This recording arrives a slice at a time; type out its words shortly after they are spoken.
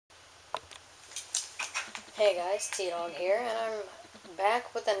Hey guys, T-Dog here, and I'm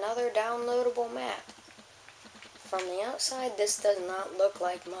back with another downloadable map. From the outside, this does not look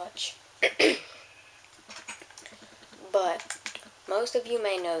like much. But most of you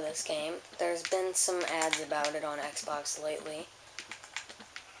may know this game. There's been some ads about it on Xbox lately.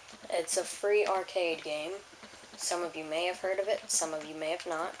 It's a free arcade game. Some of you may have heard of it, some of you may have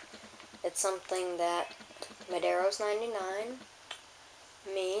not. It's something that Maderos99,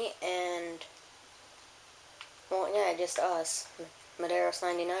 me, and well, yeah, just us,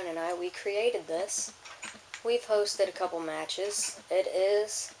 Maderos99 and I, we created this. We've hosted a couple matches. It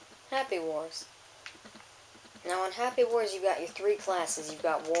is Happy Wars. Now on Happy Wars you've got your three classes. You've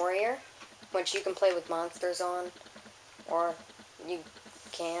got Warrior, which you can play with monsters on, or you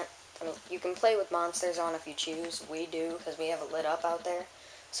can't. I mean, you can play with monsters on if you choose. We do, because we have it lit up out there.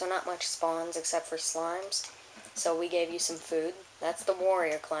 So not much spawns except for slimes. So we gave you some food. That's the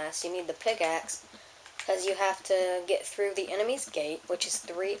Warrior class. You need the pickaxe, because you have to get through the enemy's gate, which is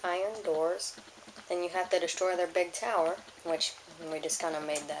 3 iron doors. Then you have to destroy their big tower, which we just kind of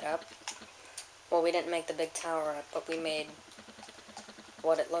made that up. Well, we didn't make the big tower up, but we made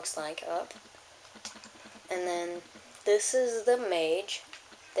what it looks like up. And then this is the mage.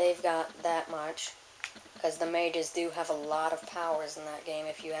 They've got that much, because the mages do have a lot of powers in that game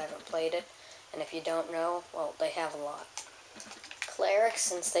if you haven't played it. And if you don't know, well, they have a lot. Clerics,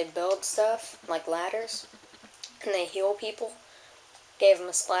 since they build stuff, like ladders, and they heal people, gave them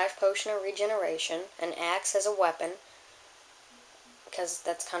a splash potion of regeneration, an axe as a weapon, because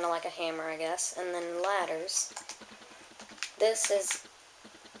that's kind of like a hammer, I guess, and then ladders. This is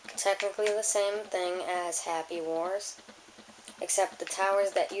technically the same thing as Happy Wars, except the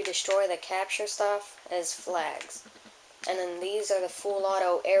towers that you destroy that capture stuff is flags. And then these are the full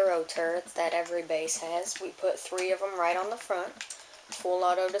auto arrow turrets that every base has. We put 3 of them right on the front. Full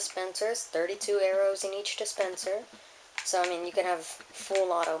auto dispensers, 32 arrows in each dispenser. So, I mean, you can have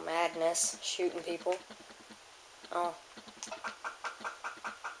full auto madness shooting people. Oh.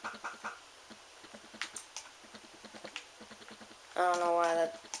 I don't know why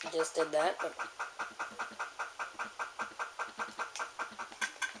that just did that, but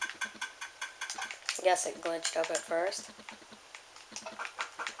I guess it glitched up at first.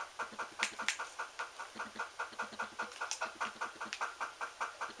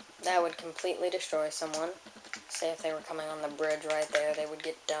 That would completely destroy someone. Say if they were coming on the bridge right there, they would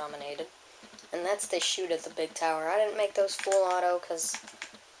get dominated. And that's the shoot at the big tower. I didn't make those full auto because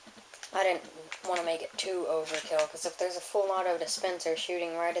I didn't want to make it too overkill, because if there's a full auto dispenser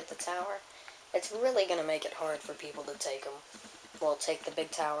shooting right at the tower, it's really going to make it hard for people to take them. Well, take the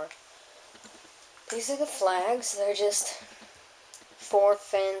big tower. These are the flags. They're just 4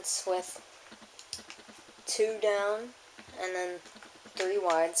 fence with 2 down and then 3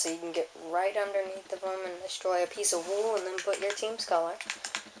 wide, so you can get right underneath of them and destroy a piece of wool and then put your team's color.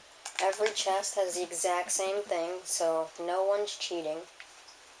 Every chest has the exact same thing, so no one's cheating.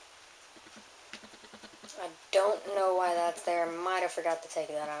 I don't know why that's there. Might have forgot to take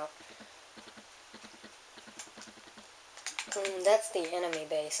that out. That's the enemy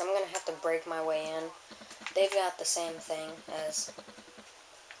base. I'm going to have to break my way in. They've got the same thing as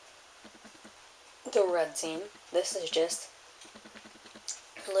the red team. This is just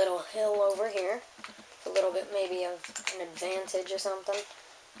a little hill over here. A little bit maybe of an advantage or something.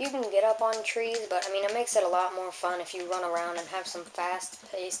 You can get up on trees, but I mean, it makes it a lot more fun if you run around and have some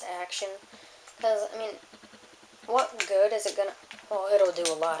fast-paced action. Because, I mean, what good is it gonna... Well, it'll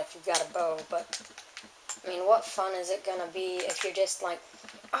do a lot if you've got a bow, but... I mean, what fun is it gonna be if you're just like...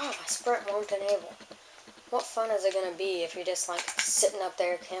 sprint won't enable. What fun is it gonna be if you're just like sitting up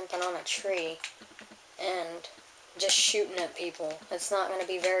there camping on a tree and just shooting at people? It's not gonna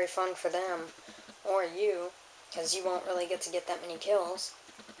be very fun for them, or you, because you won't really get to get that many kills.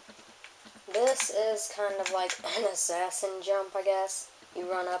 This is kind of like an assassin jump, I guess.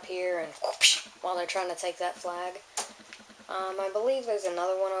 You run up here and whoosh, while they're trying to take that flag. I believe there's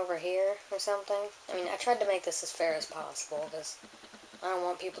another one over here or something. I mean, I tried to make this as fair as possible because I don't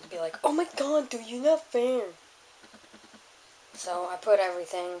want people to be like, oh my god, dude, you're not fair. So I put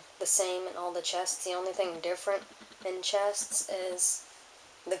everything the same in all the chests. The only thing different in chests is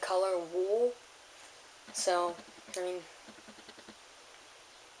the color wool. So, I mean,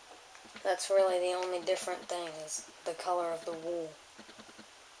 that's really the only different thing is the color of the wool.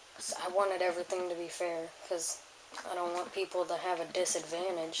 So I wanted everything to be fair because I don't want people to have a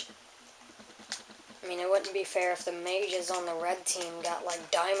disadvantage. I mean, it wouldn't be fair if the mages on the red team got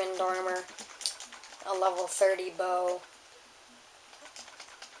like diamond armor, a level 30 bow,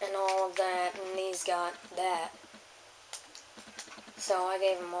 and all of that, and these got that. So I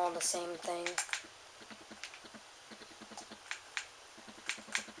gave them all the same thing.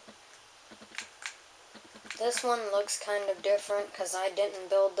 This one looks kind of different because I didn't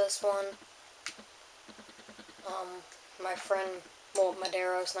build this one. My friend, well,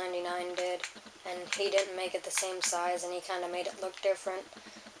 Maderos99 did, and he didn't make it the same size, and he kind of made it look different.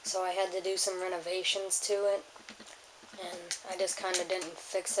 So I had to do some renovations to it, and I just kind of didn't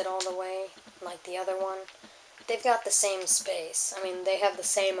fix it all the way like the other one. They've got the same space. I mean, they have the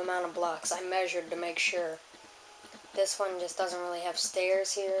same amount of blocks. I measured to make sure. This one just doesn't really have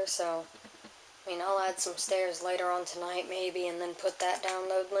stairs here, so I mean, I'll add some stairs later on tonight maybe, and then put that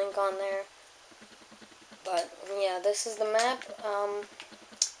download link on there. But yeah, this is the map.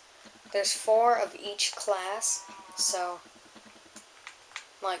 There's 4 of each class, so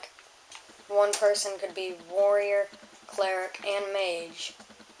like one person could be warrior, cleric, and mage.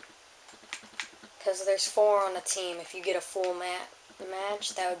 Because there's 4 on a team. If you get a full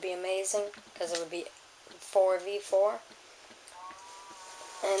match, that would be amazing, because it would be 4v4.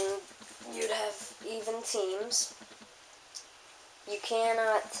 And you'd have even teams. You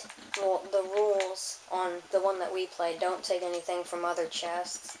cannot, well, the rules on the one that we play, don't take anything from other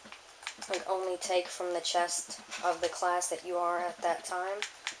chests. Like, only take from the chest of the class that you are at that time.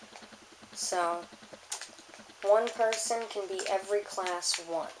 So, one person can be every class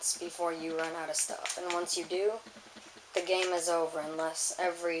once before you run out of stuff. And once you do, the game is over unless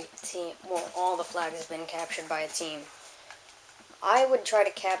every team, well, all the flags have been captured by a team. I would try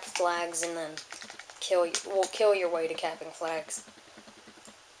to cap flags and then kill your way to capping flags.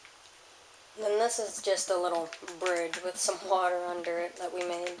 Then this is just a little bridge with some water under it that we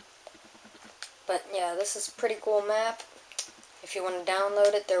made. But yeah, this is a pretty cool map. If you want to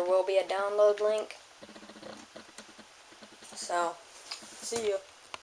download it, there will be a download link. So, see ya.